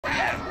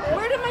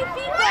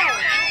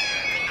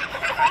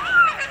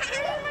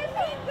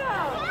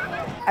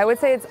I would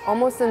say it's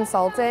almost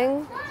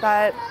insulting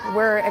that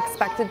we're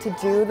expected to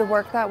do the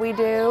work that we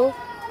do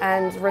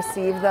and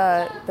receive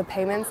the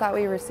payments that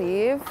we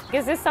receive.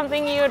 Is this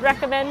something you would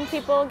recommend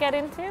people get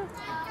into?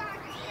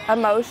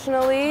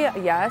 Emotionally,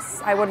 yes,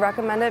 I would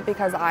recommend it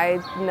because I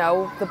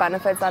know the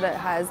benefits that it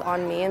has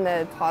on me and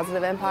the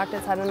positive impact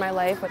it's had in my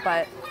life,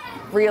 but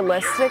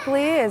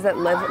realistically, is it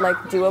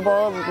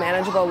doable,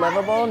 manageable,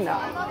 livable?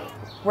 No.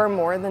 We're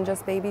more than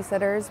just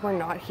babysitters. We're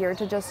not here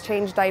to just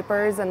change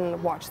diapers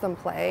and watch them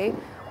play.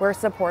 We're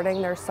supporting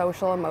their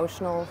social,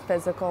 emotional,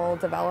 physical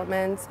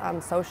development,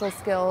 social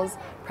skills,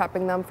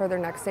 prepping them for their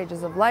next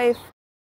stages of life.